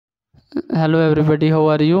Hello everybody, how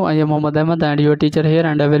are you? I am Mohammad Ahmed and your teacher here,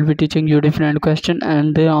 and I will be teaching you different question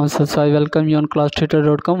and the answers. So I welcome you on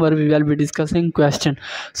classtutor.com where we will be discussing question.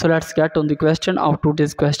 So let's get on the question. Of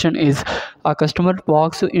today's question is: a customer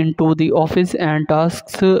walks into the office and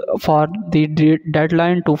asks for the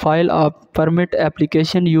deadline to file a permit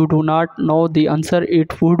application. You do not know the answer.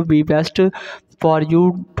 It would be best for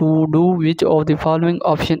you to do which of the following: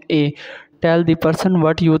 option A, tell the person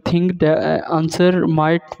what you think the answer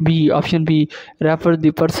might be; option B, refer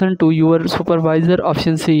the person to your supervisor;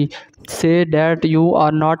 option C, say that you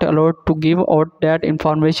are not allowed to give out that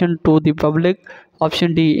information to the public;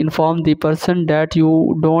 option D, inform the person that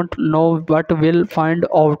you don't know but will find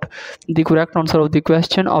out. The correct answer of the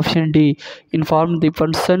question: option D, inform the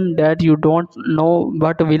person that you don't know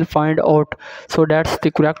but will find out. So that's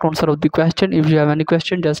the correct answer of the question. If you have any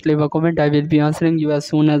question, just leave a comment. I will be answering you as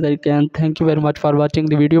soon as I can. Thank you very much for watching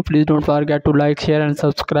the video. Please don't forget to like, share and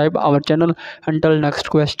subscribe our channel. Until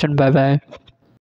next question, bye bye.